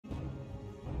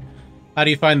How do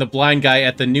you find the blind guy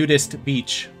at the nudist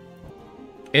beach?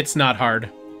 It's not hard.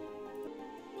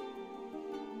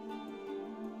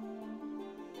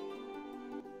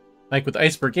 Like with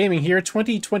Iceberg Gaming here,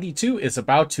 2022 is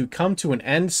about to come to an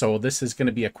end, so this is going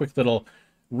to be a quick little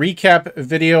recap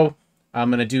video. I'm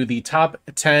going to do the top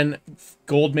 10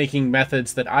 gold making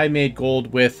methods that I made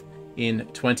gold with in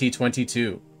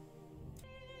 2022.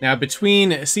 Now,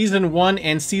 between Season 1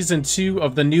 and Season 2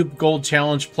 of the Noob Gold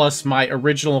Challenge, plus my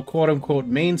original quote-unquote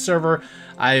main server,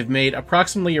 I've made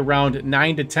approximately around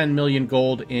 9 to 10 million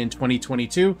gold in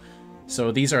 2022.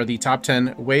 So these are the top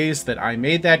 10 ways that I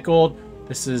made that gold.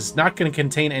 This is not going to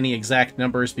contain any exact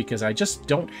numbers because I just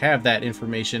don't have that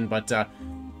information, but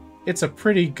it's a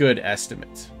pretty good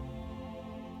estimate.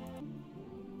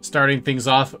 Starting things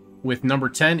off with number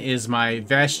 10 is my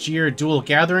Vashj'ir Dual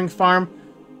Gathering Farm.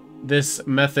 This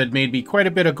method made me quite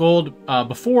a bit of gold.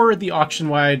 Before the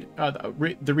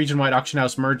the region-wide auction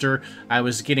house merger, I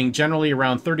was getting generally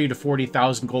around 30 to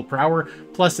 40,000 gold per hour.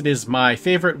 Plus, it is my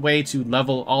favorite way to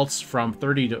level alts from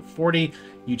 30 to 40.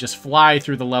 You just fly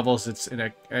through the levels. It's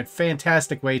a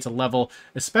fantastic way to level,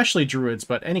 especially druids,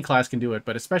 but any class can do it,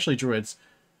 but especially druids.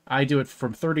 I do it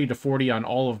from 30 to 40 on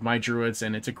all of my druids,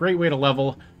 and it's a great way to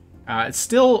level. It's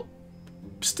still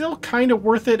kind of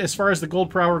worth it as far as the gold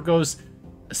per hour goes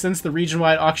since the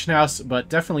region-wide auction house, but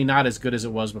definitely not as good as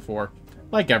it was before,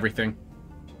 like everything.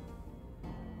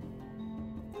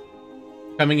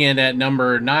 Coming in at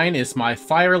number 9 is my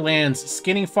Firelands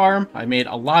Skinning Farm. I made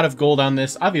a lot of gold on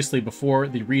this, obviously before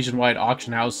the region-wide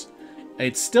auction house.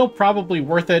 It's still probably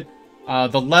worth it.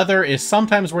 The leather is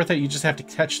sometimes worth it. You just have to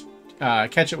catch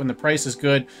it when the price is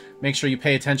good. Make sure you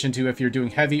pay attention to if you're doing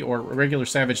heavy or regular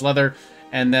savage leather.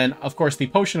 And then, of course, the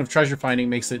Potion of Treasure Finding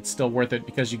makes it still worth it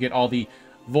because you get all the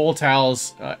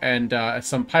volatiles and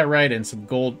some pyrite and some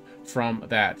gold from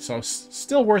that. So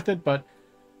still worth it, but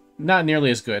not nearly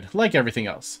as good, like everything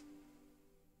else.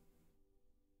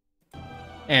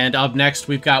 And up next,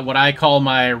 we've got what I call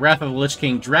my Wrath of the Lich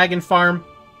King Dragon Farm.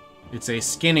 It's a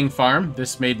skinning farm.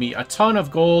 This made me a ton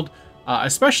of gold,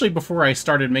 especially before I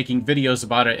started making videos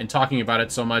about it and talking about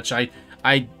it so much. I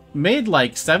made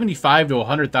like 75 to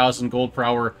 100,000 gold per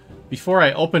hour before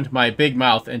I opened my big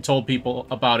mouth and told people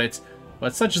about it.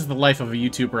 But such is the life of a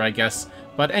YouTuber, I guess.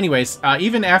 But anyways,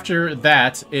 even after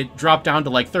that, it dropped down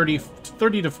to like 30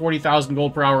 to 40,000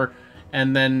 gold per hour.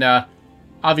 And then,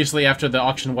 obviously, after the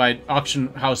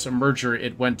auction house merger,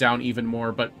 it went down even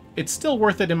more. But it's still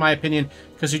worth it, in my opinion,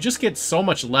 because you just get so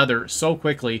much leather so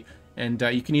quickly. And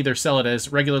you can either sell it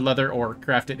as regular leather or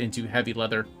craft it into heavy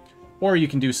leather. Or you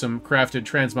can do some crafted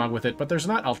transmog with it. But there's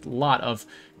not a lot of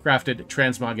crafted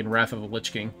transmog in Wrath of the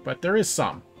Lich King. But there is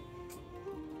some.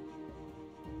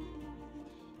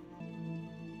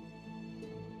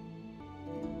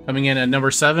 Coming in at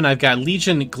number 7, I've got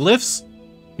Legion Glyphs.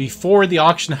 Before the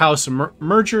auction house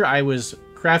merger, I was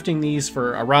crafting these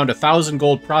for around 1,000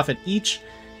 gold profit each,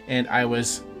 and I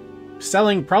was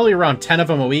selling probably around 10 of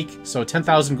them a week, so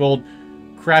 10,000 gold,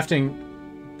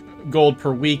 crafting gold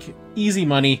per week, easy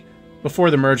money before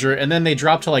the merger, and then they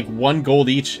dropped to like 1 gold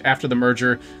each after the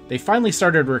merger. They finally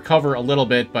started to recover a little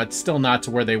bit, but still not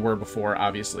to where they were before,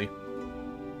 obviously.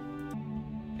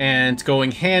 And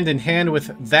going hand in hand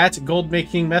with that gold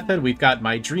making method, we've got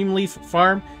my Dreamleaf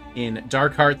farm in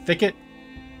Darkheart Thicket.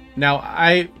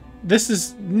 Now,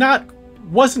 this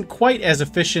wasn't quite as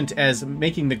efficient as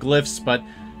making the glyphs, but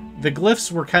the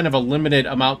glyphs were kind of a limited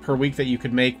amount per week that you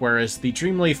could make, whereas the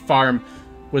Dreamleaf farm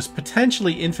was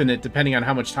potentially infinite depending on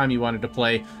how much time you wanted to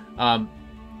play.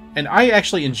 And I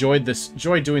actually enjoyed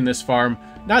doing this farm.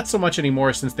 Not so much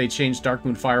anymore since they changed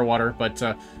Darkmoon Firewater,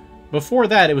 but before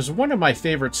that, it was one of my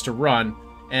favorites to run,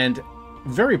 and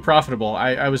very profitable.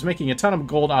 I was making a ton of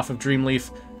gold off of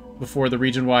Dreamleaf before the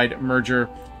region-wide merger.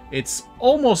 It's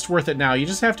almost worth it now. You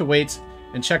just have to wait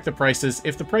and check the prices.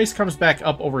 If the price comes back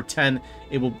up over 10,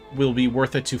 it will be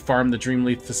worth it to farm the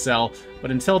Dreamleaf to sell. But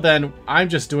until then, I'm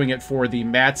just doing it for the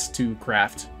mats to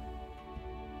craft.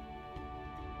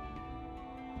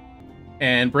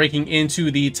 And breaking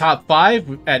into the top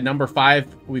 5, at number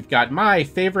 5, we've got my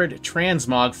favorite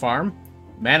transmog farm,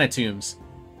 Manatombs.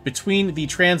 Between the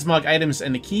transmog items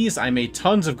and the keys, I made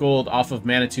tons of gold off of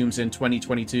Manatombs in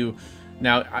 2022.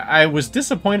 Now, I was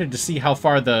disappointed to see how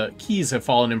far the keys have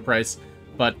fallen in price,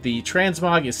 but the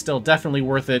transmog is still definitely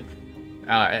worth it,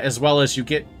 as well as you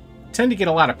tend to get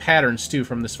a lot of patterns, too,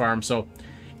 from this farm. So,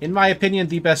 in my opinion,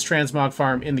 the best transmog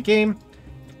farm in the game.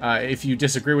 If you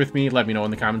disagree with me, let me know in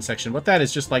the comment section. But that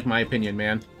is just like my opinion,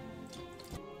 man.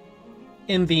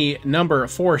 In the number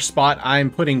 4 spot, I'm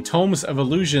putting Tomes of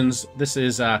Illusions. This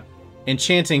is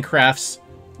Enchanting Crafts.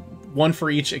 one for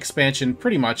each expansion,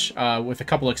 pretty much, with a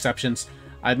couple exceptions.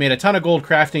 I've made a ton of gold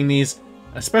crafting these,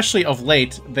 especially of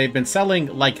late. They've been selling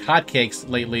like hotcakes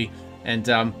lately, and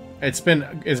it's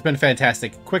been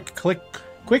fantastic. Quick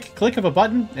click of a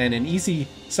button, and an easy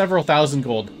several thousand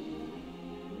gold.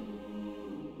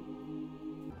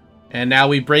 And now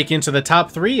we break into the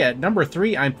top 3. At number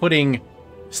 3, I'm putting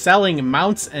selling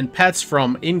mounts and pets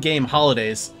from in-game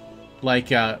holidays. Like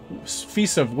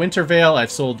Feast of Wintervale,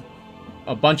 I've sold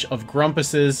a bunch of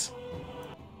Grumpuses.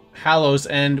 Hallows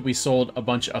End, we sold a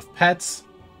bunch of pets.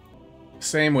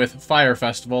 Same with Fire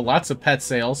Festival, lots of pet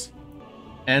sales.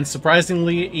 And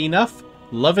surprisingly enough,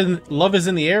 Love is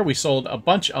in the Air, we sold a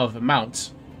bunch of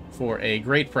mounts for a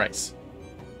great price.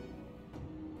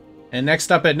 And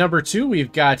next up at number 2,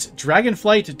 we've got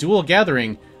Dragonflight Dual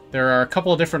Gathering. There are a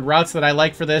couple of different routes that I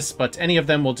like for this, but any of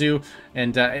them will do.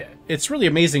 And it's really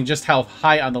amazing just how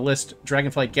high on the list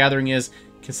Dragonflight Gathering is,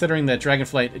 considering that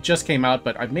Dragonflight just came out,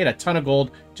 but I've made a ton of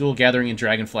gold Dual Gathering in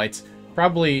Dragonflights.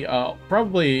 Probably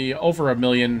over 1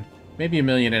 million, maybe 1.5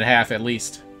 million at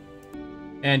least.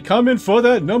 And coming for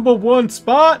that number 1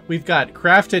 spot, we've got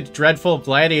Crafted Dreadful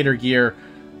Gladiator gear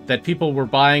that people were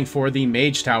buying for the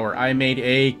Mage Tower. I made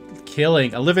a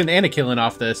living and a killing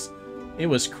off this. It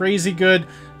was crazy good.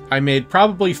 I made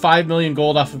probably 5 million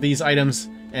gold off of these items,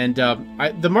 and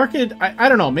the market, I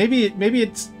don't know, maybe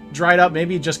it's dried up,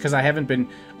 maybe just because I haven't been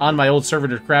on my old server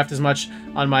to craft as much.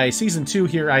 On my Season 2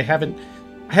 here, I haven't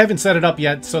set it up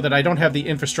yet, so that I don't have the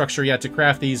infrastructure yet to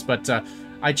craft these, but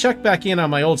I check back in on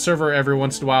my old server every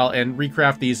once in a while and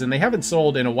recraft these, and they haven't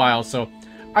sold in a while, so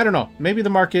I don't know, maybe the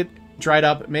market dried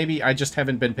up, maybe I just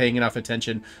haven't been paying enough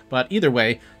attention, but either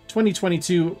way,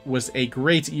 2022 was a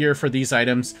great year for these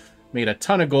items, made a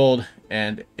ton of gold,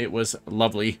 and it was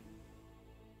lovely.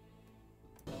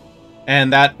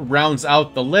 And that rounds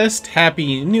out the list.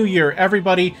 Happy New Year,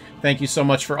 everybody. Thank you so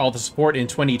much for all the support in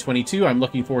 2022. I'm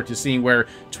looking forward to seeing where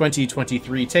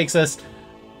 2023 takes us.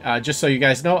 Just so you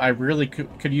guys know, I really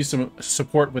could use some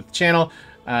support with the channel.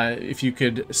 If you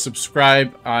could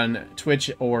subscribe on Twitch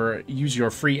or use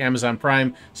your free Amazon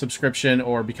Prime subscription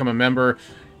or become a member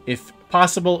if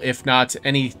possible. If not,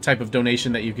 any type of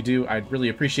donation that you could do, I'd really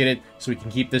appreciate it so we can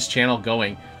keep this channel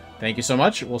going. Thank you so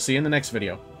much. We'll see you in the next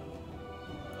video.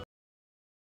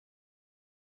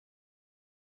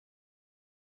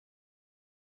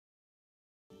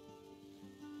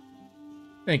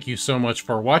 Thank you so much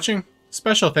for watching.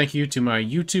 Special thank you to my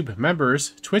YouTube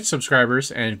members, Twitch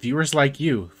subscribers, and viewers like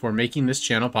you for making this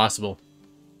channel possible.